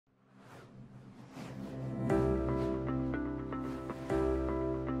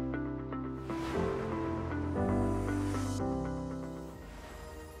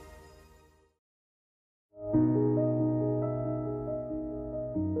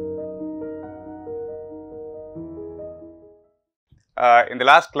In the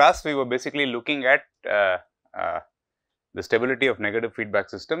last class, we were basically looking at the stability of negative feedback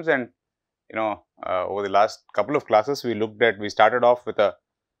systems, and over the last couple of classes, we started off with a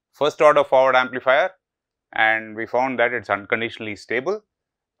first order forward amplifier, and we found that it's unconditionally stable.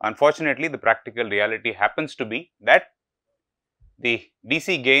 Unfortunately, the practical reality happens to be that the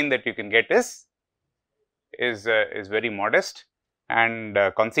DC gain that you can get is very modest, and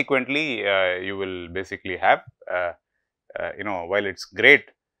consequently, you will basically have while it's great,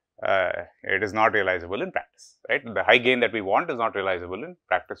 it is not realizable in practice, right? The high gain that we want is not realizable in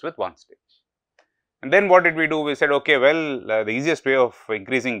practice with one stage. And then what did we do? We said, okay, well, the easiest way of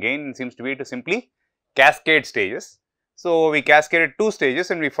increasing gain seems to be to simply cascade stages. So we cascaded 2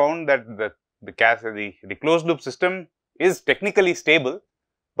 stages, and we found that the closed loop system is technically stable,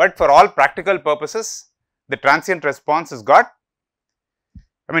 but for all practical purposes, the transient response has got,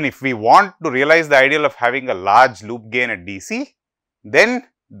 if we want to realize the ideal of having a large loop gain at DC, then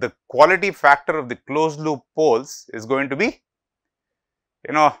the quality factor of the closed loop poles is going to be,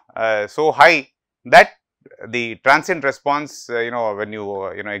 so high that the transient response, when you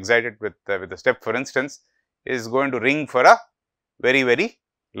excite it with a step, for instance, is going to ring for a very, very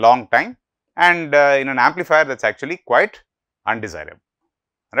long time, and in an amplifier that's actually quite undesirable,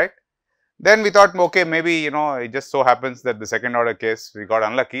 right. Then we thought, okay, maybe it just so happens that the second order case we got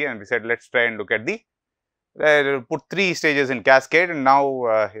unlucky, and we said let's try and look at put 3 stages in cascade, and now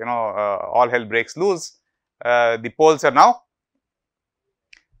all hell breaks loose. The poles are now,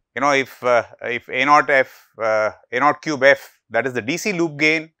 if A0 cube F, that is the DC loop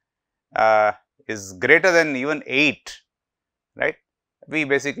gain, is greater than even 8, right, we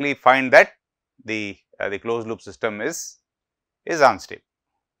basically find that the closed loop system is unstable.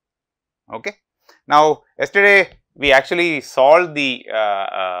 Okay. Now, yesterday we actually solved the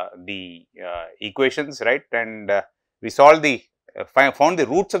equations, right, and we solved found the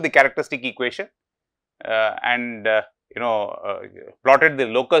roots of the characteristic equation, and plotted the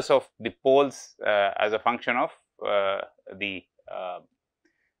locus of the poles as a function of the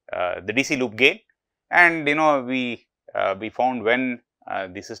DC loop gain, and we found when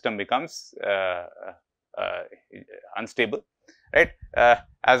the system becomes unstable, right.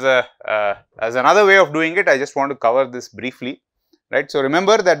 As another way of doing it, I just want to cover this briefly, right. So,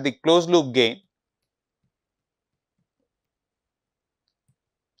 remember that the closed loop gain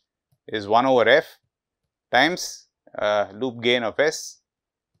is 1 over F times loop gain of S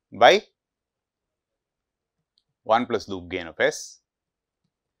by 1 plus loop gain of S,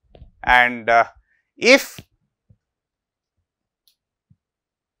 and if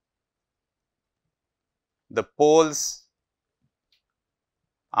the poles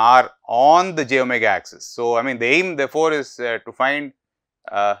are on the j omega axis. So, the aim therefore is to find,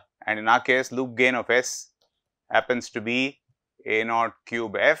 and in our case loop gain of S happens to be A0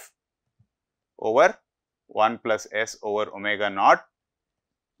 cube F over 1 plus S over omega naught,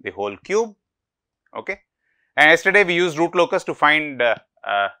 the whole cube. Okay. And yesterday we used root locus to find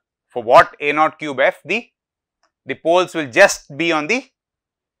for what A0 cube F the poles will just be on the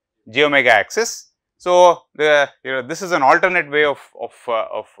j omega axis. So, this is an alternate way of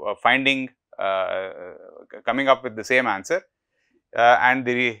finding, coming up with the same answer, and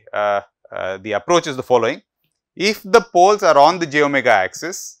the approach is the following. If the poles are on the j omega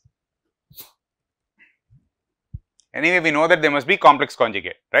axis, anyway we know that they must be complex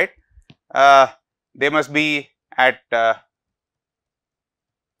conjugate, right. They must be at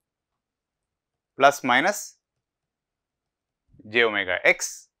plus minus j omega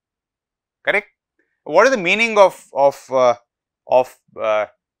x, correct. What is the meaning of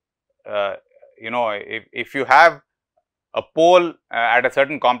if you have a pole at a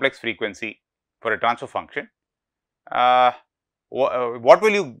certain complex frequency for a transfer function, what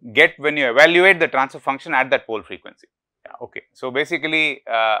will you get when you evaluate the transfer function at that pole frequency? Yeah, okay. So, basically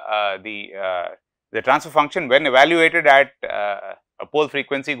the transfer function when evaluated at a pole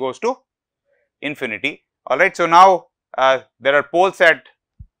frequency goes to infinity, alright. So, now there are poles at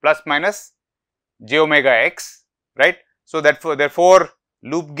plus minus j omega x, right. So, therefore,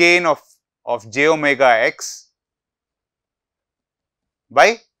 loop gain of j omega x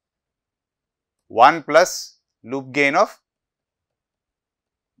by 1 plus loop gain of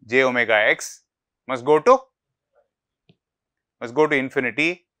j omega x must go to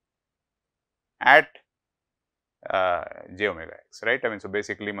infinity at j omega x, right. So,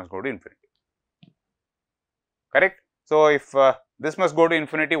 basically must go to infinity, correct. So, if this must go to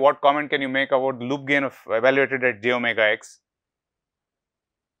infinity, what comment can you make about the loop gain of evaluated at j omega x?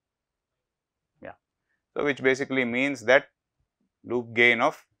 Yeah. So, which basically means that loop gain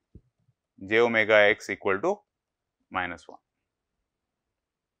of j omega x equal to minus 1.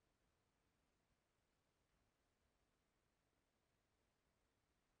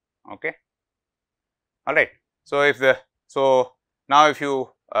 Okay. All right. So, now if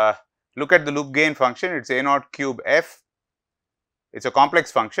you look at the loop gain function, it is a naught cube f, it is a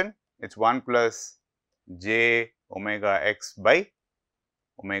complex function, it is 1 plus j omega x by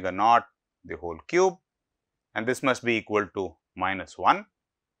omega naught the whole cube, and this must be equal to minus 1,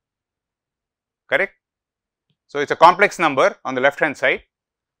 correct. So, it is a complex number on the left hand side.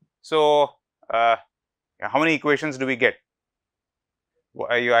 So, how many equations do we get?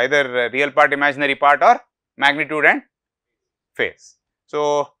 You either real part, imaginary part, or magnitude and phase.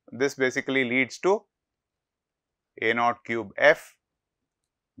 So, this basically leads to a naught cube f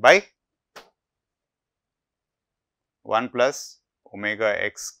by 1 plus omega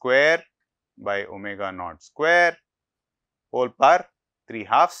x square by omega naught square whole power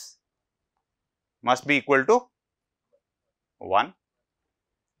 3/2 must be equal to 1.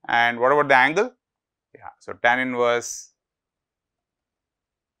 And what about the angle? Yeah, so tan inverse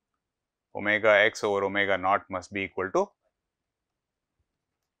omega x over omega naught must be equal to,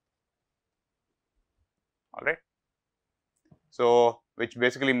 all right. So, which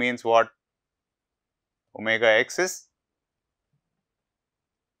basically means what? Omega x is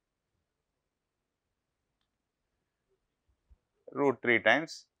root 3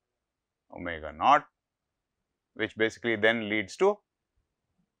 times omega naught, which basically then leads to,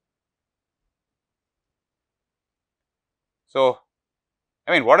 so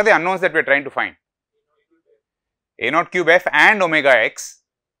I mean, what are the unknowns that we are trying to find? A naught cube f and omega x,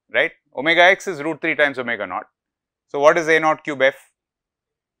 right? Omega x is root 3 times omega naught. So, what is a naught cube f?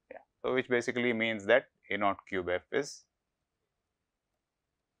 Yeah. So, which basically means that a naught cube f is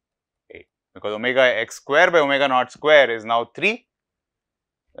 8, because omega x square by omega naught square is now 3,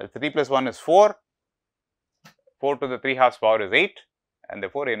 3 plus 1 is 4, 4 to the 3/2 power is 8, and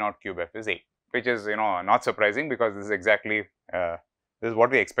therefore, a naught cube f is 8, which is not surprising, because this is exactly this is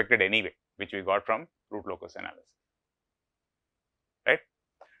what we expected anyway, which we got from root locus analysis, right.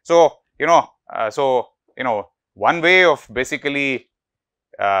 So, one way of basically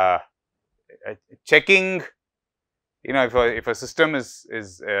checking, if a system is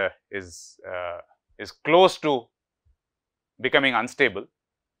close to becoming unstable,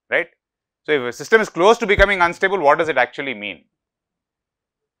 right. So, if a system is close to becoming unstable, what does it actually mean?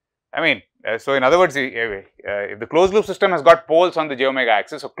 I mean, so in other words, if the closed loop system has got poles on the j omega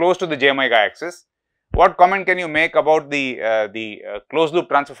axis, or close to the j omega axis, what comment can you make about the closed loop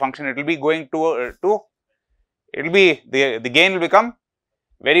transfer function? It will be going to it will be the gain will become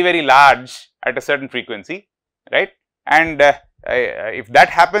very, very large at a certain frequency, right. And if that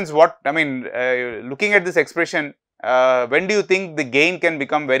happens, what I mean, looking at this expression, when do you think the gain can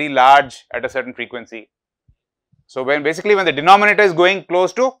become very large at a certain frequency? So, when basically when the denominator is going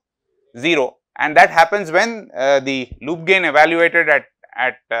close to 0, and that happens when the loop gain evaluated at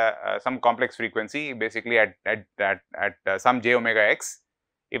some complex frequency, basically at some j omega x,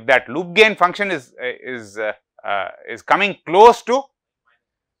 if that loop gain function is coming close to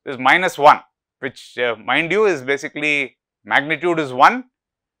this minus 1, which mind you is basically magnitude is 1,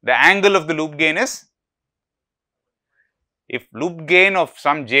 the angle of the loop gain is, if loop gain of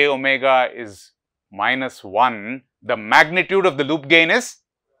some j omega is minus 1, the magnitude of the loop gain is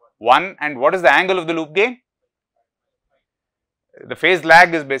 1, and what is the angle of the loop gain? The phase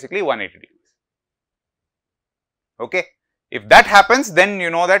lag is basically 180 degrees. Okay. If that happens, then you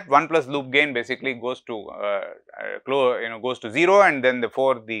know that 1 plus loop gain basically goes to goes to 0, and then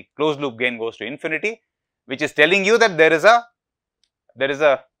therefore the closed loop gain goes to infinity, which is telling you that there is a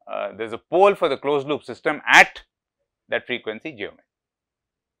pole for the closed loop system at that frequency j omega.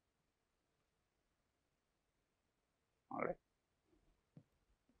 All right.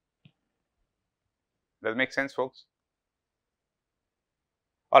 Does it make sense, folks?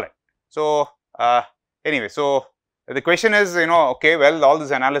 All right. So, anyway, so the question is, okay, well, all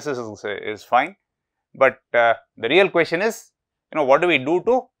this analysis is fine, but the real question is, what do we do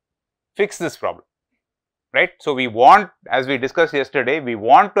to fix this problem, right? So, we want, as we discussed yesterday, we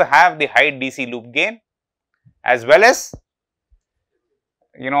want to have the high DC loop gain as well as,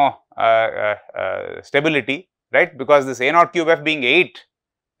 stability, right, because this a naught cube f being 8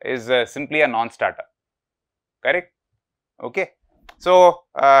 is simply a non-starter, correct? Okay. So,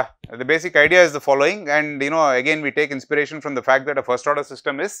 the basic idea is the following, and again we take inspiration from the fact that a first order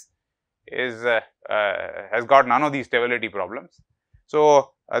system has got none of these stability problems.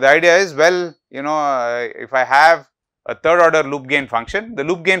 So, the idea is, well, if I have a third order loop gain function, the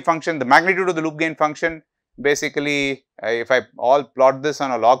loop gain function, the magnitude of the loop gain function, basically if I all plot this on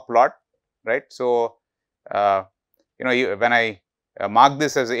a log plot, right. So, when I mark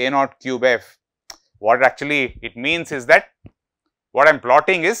this as a naught cube f, what actually it means is that what I am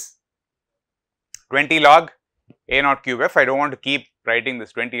plotting is 20 log A naught cube f. I do not want to keep writing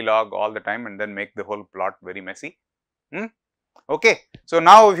this 20 log all the time and then make the whole plot very messy. Okay. So,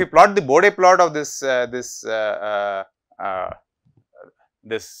 now if you plot the Bode-plot of this this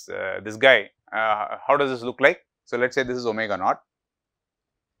guy, how does this look like? So, let us say this is omega naught.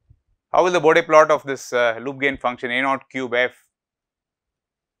 How will the Bode-plot of this loop gain function A naught cube f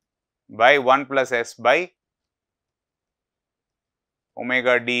by 1 plus s by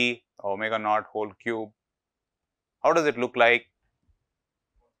omega d omega naught whole cube, how does it look like?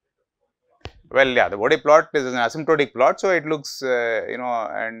 Well, yeah, the Bode-plot is an asymptotic plot. So, it looks you know,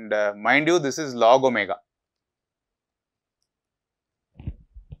 and mind you, this is log omega.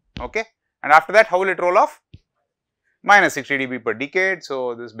 Okay. And after that, how will it roll off? Minus 60 dB per decade.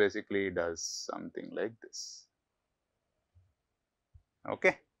 So, this basically does something like this.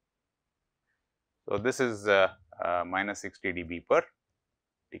 Okay. So, this is minus 60 dB per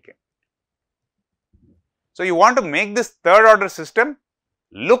decade. So, you want to make this third order system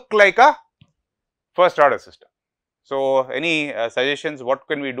look like a first order system. So, any suggestions, what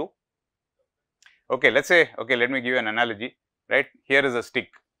can we do? Okay, let us say, okay, let me give you an analogy, right. Here is a stick,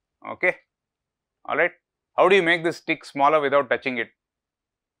 okay, alright. How do you make this stick smaller without touching it?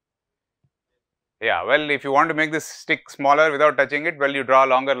 Yeah, well, if you want to make this stick smaller without touching it, well, you draw a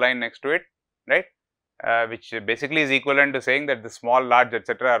longer line next to it, right, which basically is equivalent to saying that the small, large,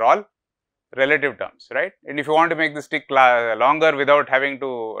 etc. are all relative terms, right. And if you want to make the stick longer without having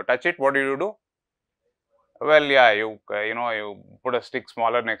to touch it, what do? Well, yeah, you know, you put a stick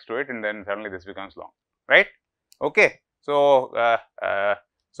smaller next to it and then suddenly this becomes long, right. Okay. So,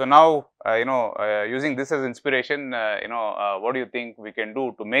 so now, you know, using this as inspiration, you know, what do you think we can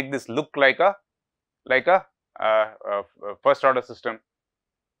do to make this look like a first order system?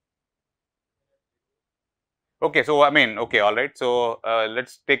 Okay, so I mean, okay, all right. So, let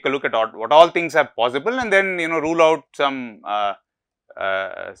us take a look at what all things are possible and then, you know, rule out some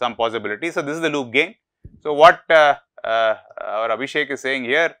possibilities. So, this is the loop gain. So, what our Abhishek is saying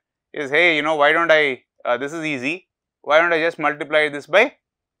here is, hey, you know, why don't I, this is easy, why don't I just multiply this by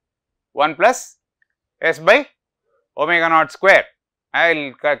 1 plus s by omega naught square. I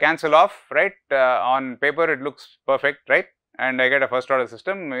will cancel off, right, on paper it looks perfect, right, and I get a first order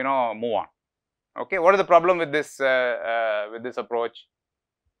system, you know, move on. Okay. What is the problem with this approach?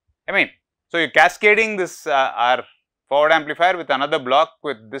 I mean, so you are cascading this our forward amplifier with another block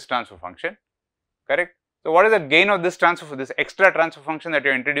with this transfer function, correct. So, what is the gain of this transfer, this extra transfer function that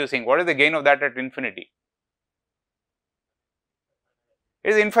you are introducing? What is the gain of that at infinity? It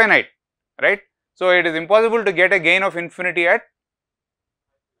is infinite, right. So, it is impossible to get a gain of infinity at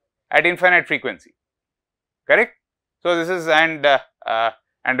infinite frequency, correct. So, this is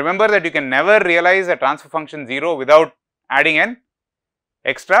and remember that you can never realize a transfer function 0 without adding an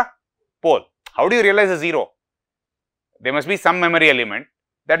extra pole. How do you realize a 0? There must be some memory element.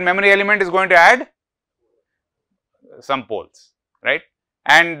 That memory element is going to add some poles, right,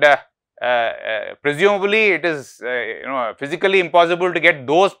 and presumably it is you know, physically impossible to get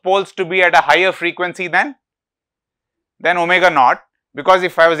those poles to be at a higher frequency than omega naught, because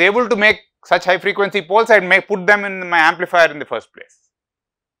if I was able to make such high frequency poles, I would put them in my amplifier in the first place.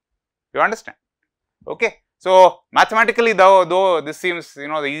 You understand? Okay. So, mathematically though this seems, you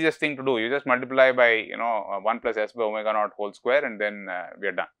know, the easiest thing to do, you just multiply by, you know, 1 plus s by omega naught whole square and then we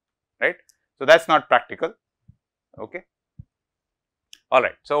are done, right. So, that is not practical. Okay. All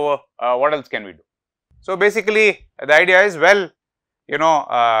right. So, what else can we do? So, basically the idea is, well, you know,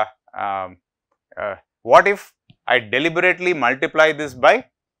 what if I deliberately multiply this by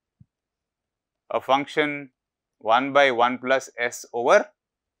a function 1 by 1 plus s over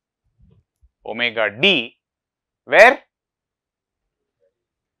omega d, where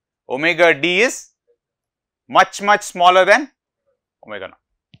omega d is much smaller than omega naught,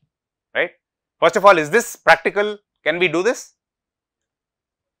 right. First of all, is this practical? Can we do this?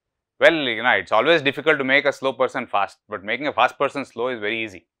 Well, you know, it is always difficult to make a slow person fast, but making a fast person slow is very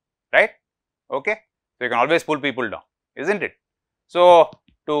easy, right. Okay. So, you can always pull people down, isn't it? So,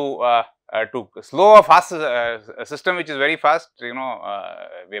 to slow a fast a system which is very fast, you know,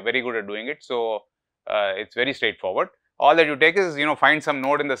 we are very good at doing it. So, it is very straightforward. All that you take is, you know, find some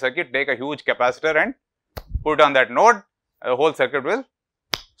node in the circuit, take a huge capacitor and put it on that node, the whole circuit will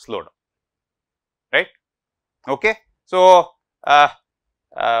slow down, right. Okay. So,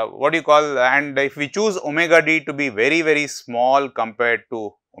 what do you call, and if we choose omega d to be very small compared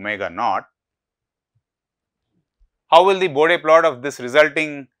to omega naught, how will the Bode-plot of this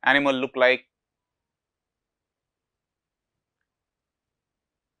resulting animal look like?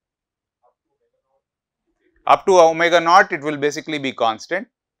 Up to omega naught, it will basically be constant,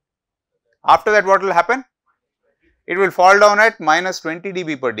 After that, what will happen? It will fall down at minus 20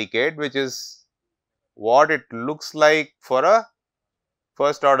 dB per decade, which is what it looks like for a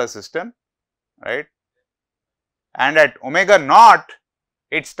first order system, right? And at omega naught,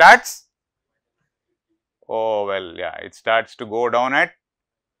 it starts, oh well, yeah, it starts to go down at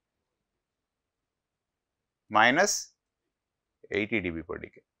minus 80 dB per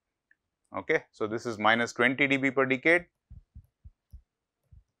decade. Okay, so this is minus 20 dB per decade,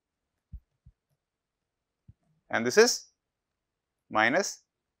 and this is minus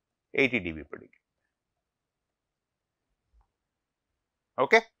 80 dB per decade.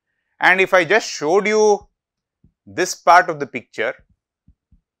 Okay, and if I just showed you this part of the picture,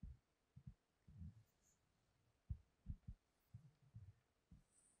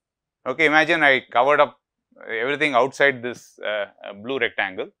 okay, imagine I covered up everything outside this blue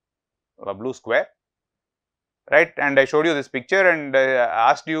rectangle or blue square, right, and I showed you this picture and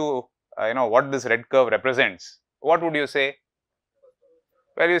asked you, what this red curve represents. What would you say?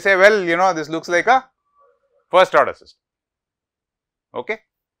 Well, you say, well, this looks like a first order system. Okay,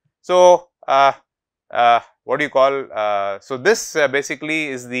 so what do you call? So this basically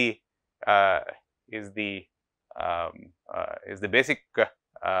is the basic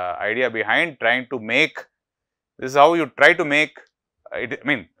idea behind trying to make. This is how you try to make it. I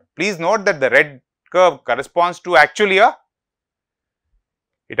mean, please note that the red curve corresponds to actually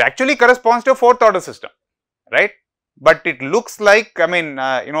corresponds to a fourth order system, right? But it looks like, I mean,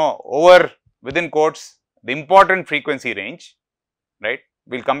 over within quotes the important frequency range, right?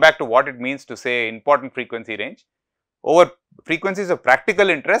 We will come back to what it means to say important frequency range. Over frequencies of practical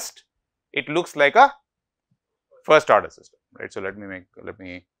interest, it looks like a first order system, right? So let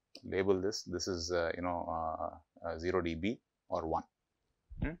me label this. This is 0 dB or 1.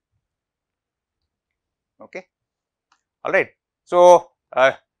 Okay, all right. So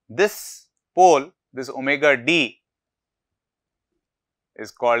this pole, this omega d,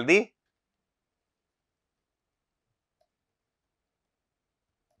 is called the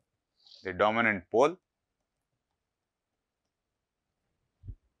dominant pole,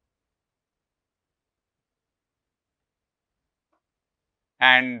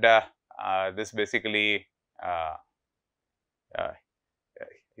 and this basically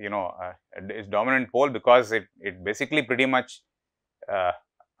is dominant pole because it basically pretty much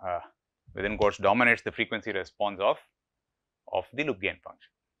within quotes dominates the frequency response of the loop gain function,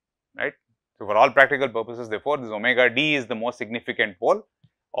 right. So, for all practical purposes, therefore, this omega d is the most significant pole.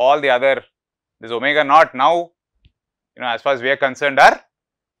 All the other, this omega naught now, as far as we are concerned, are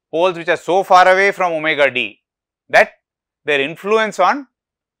poles which are so far away from omega d that their influence on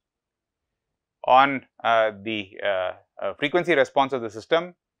the frequency response of the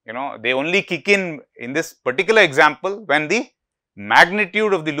system, they only kick in this particular example when the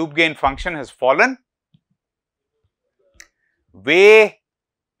magnitude of the loop gain function has fallen way,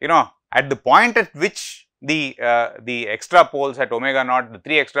 at the point at which the extra poles at omega naught, the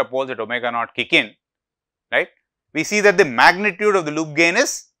 3 extra poles at omega naught kick in, right. We see that the magnitude of the loop gain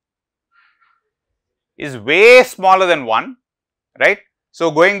is way smaller than 1, right.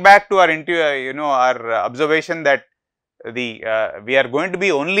 So, going back to our our observation that we are going to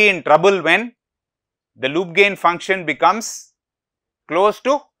be only in trouble when the loop gain function becomes close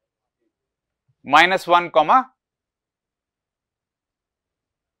to minus 1 comma.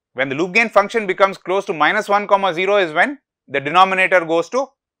 When the loop gain function becomes close to minus 1 comma 0 is when the denominator goes to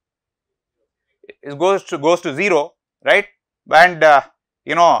 0, right, and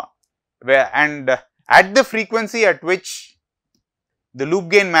at the frequency at which the loop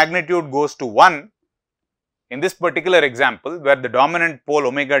gain magnitude goes to 1, in this particular example where the dominant pole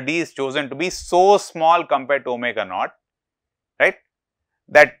omega d is chosen to be so small compared to omega naught, right,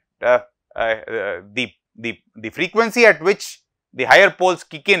 that the frequency at which the higher poles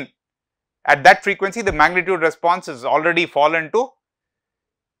kick in, at that frequency the magnitude response is already fallen to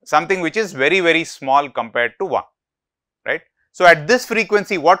something which is very, very small compared to 1, right. So, at this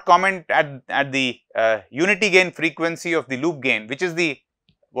frequency, what comment at the unity gain frequency of the loop gain, which is the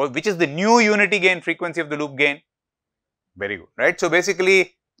new unity gain frequency of the loop gain? Very good, right. So,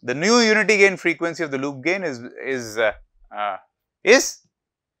 basically the new unity gain frequency of the loop gain is A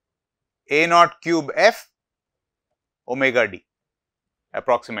naught cube f omega d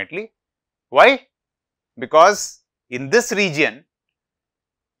approximately. Why? Because in this region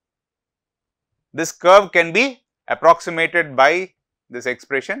this curve can be approximated by this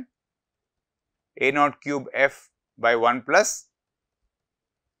expression A naught cube f by 1 plus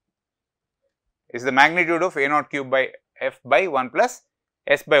is the magnitude of A naught cube by f by 1 plus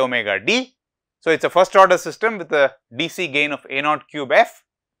s by omega d. So, it is a first order system with a DC gain of A naught cube f,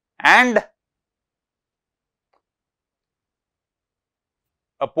 and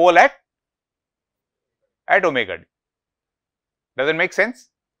a pole at omega d. Does it make sense?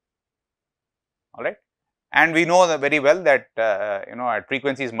 All right. And we know that very well that at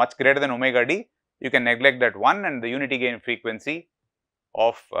frequencies much greater than omega d, you can neglect that one, and the unity gain frequency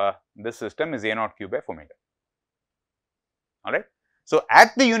of this system is a0 cube f omega. All right. So,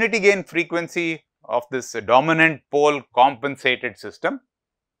 at the unity gain frequency of this dominant pole compensated system,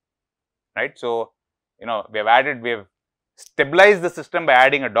 right. So, we have stabilized the system by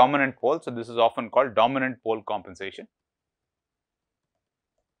adding a dominant pole. So, this is often called dominant pole compensation.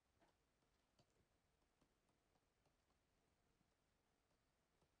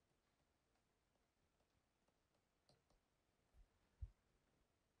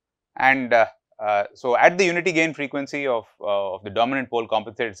 And so, at the unity gain frequency of the dominant pole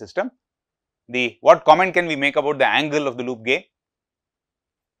compensated system, what comment can we make about the angle of the loop gain?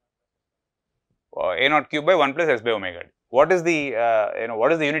 A0 cube by 1 plus s by omega d. What is the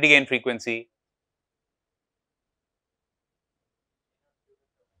what is the unity gain frequency?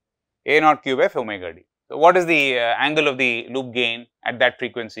 A0 cube f omega d. So, what is the angle of the loop gain at that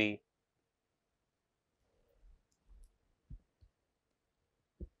frequency?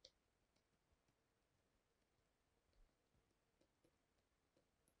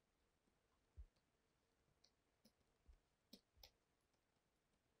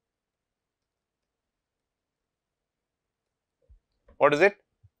 What is it?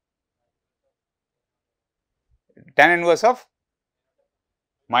 Tan inverse of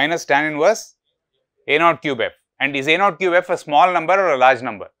minus tan inverse A0 cube f. And is A0 cube f a small number or a large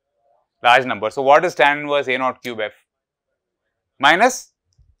number? Large number. So, what is tan inverse A0 cube f? Minus,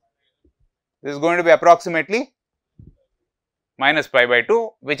 this is going to be approximately minus pi by 2,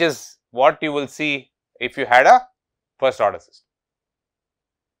 which is what you will see if you had a first order system.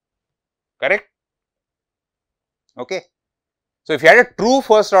 Correct? Okay. So, if you had a true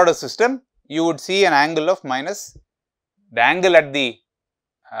first order system, you would see an angle of minus the angle at the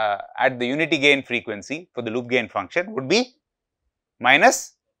unity gain frequency for the loop gain function would be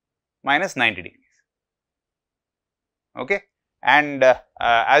minus 90 degrees. Okay. And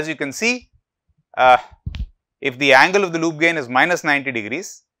as you can see, if the angle of the loop gain is minus 90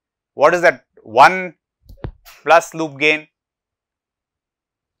 degrees, what is that 1 plus loop gain?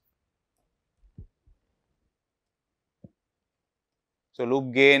 So,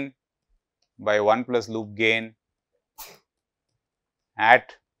 loop gain by 1 plus loop gain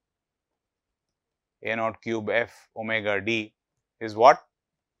at A0 cube f omega d is what?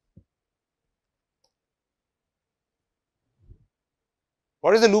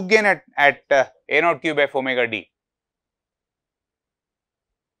 What is the loop gain at A0 cube f omega d?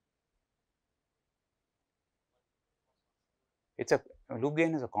 It's a loop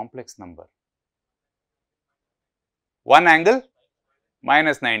gain is a complex number. One angle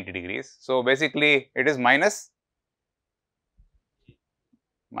minus 90 degrees. So, basically it is minus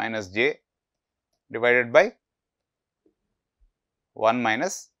j divided by 1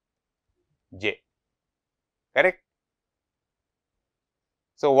 minus j, correct.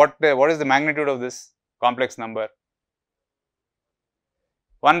 So, what is the magnitude of this complex number?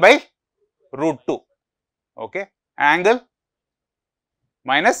 1 by root 2, okay. Angle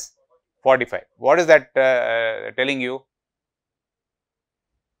minus 45. What is that telling you?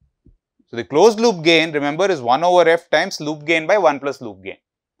 So, the closed loop gain, remember, is 1 over f times loop gain by 1 plus loop gain.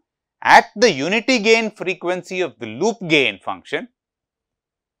 At the unity gain frequency of the loop gain function,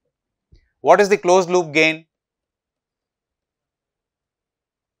 what is the closed loop gain?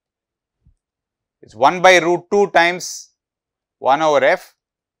 It is 1 by root 2 times 1 over f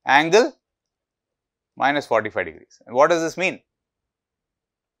angle minus 45 degrees. And what does this mean?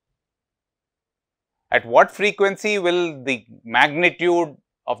 At what frequency will the magnitude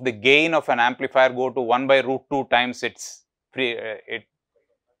of the gain of an amplifier go to 1 by root 2 times its 3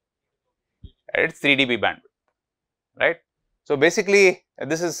 dB bandwidth, right. So, basically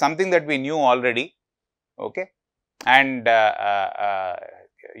this is something that we knew already, okay, and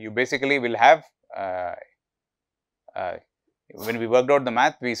you basically will have when we worked out the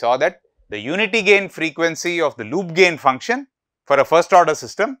math, we saw that the unity gain frequency of the loop gain function for a first order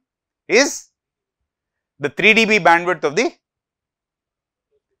system is the 3 dB bandwidth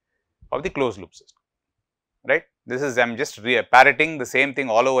of the closed loop system, right. This is, I am just parroting the same thing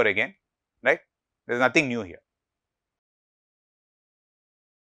all over again, right. There is nothing new here.